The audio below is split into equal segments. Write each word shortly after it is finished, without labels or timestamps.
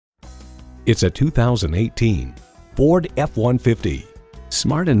It's a 2018 Ford F-150.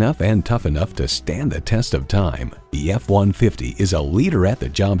 Smart enough and tough enough to stand the test of time, the F-150 is a leader at the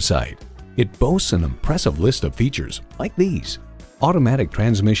job site. It boasts an impressive list of features like these: automatic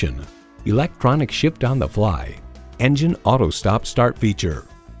transmission, electronic shift on the fly, engine auto stop start feature,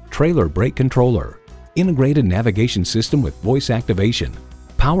 trailer brake controller, integrated navigation system with voice activation,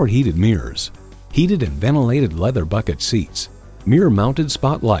 power heated mirrors, heated and ventilated leather bucket seats, mirror mounted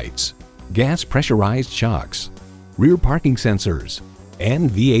spotlights, gas pressurized shocks, rear parking sensors, and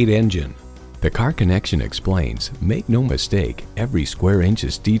V8 engine. The Car Connection explains, make no mistake, every square inch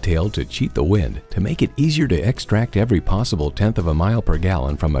is detailed to cheat the wind to make it easier to extract every possible tenth of a mile per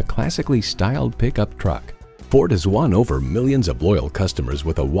gallon from a classically styled pickup truck. Ford has won over millions of loyal customers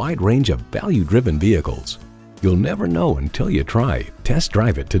with a wide range of value-driven vehicles. You'll never know until you try. Test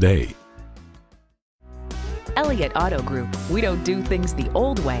drive it today. Elliott Auto Group. We don't do things the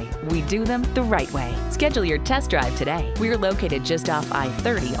old way, we do them the right way. Schedule your test drive today. We're located just off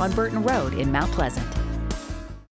I-30 on Burton Road in Mount Pleasant.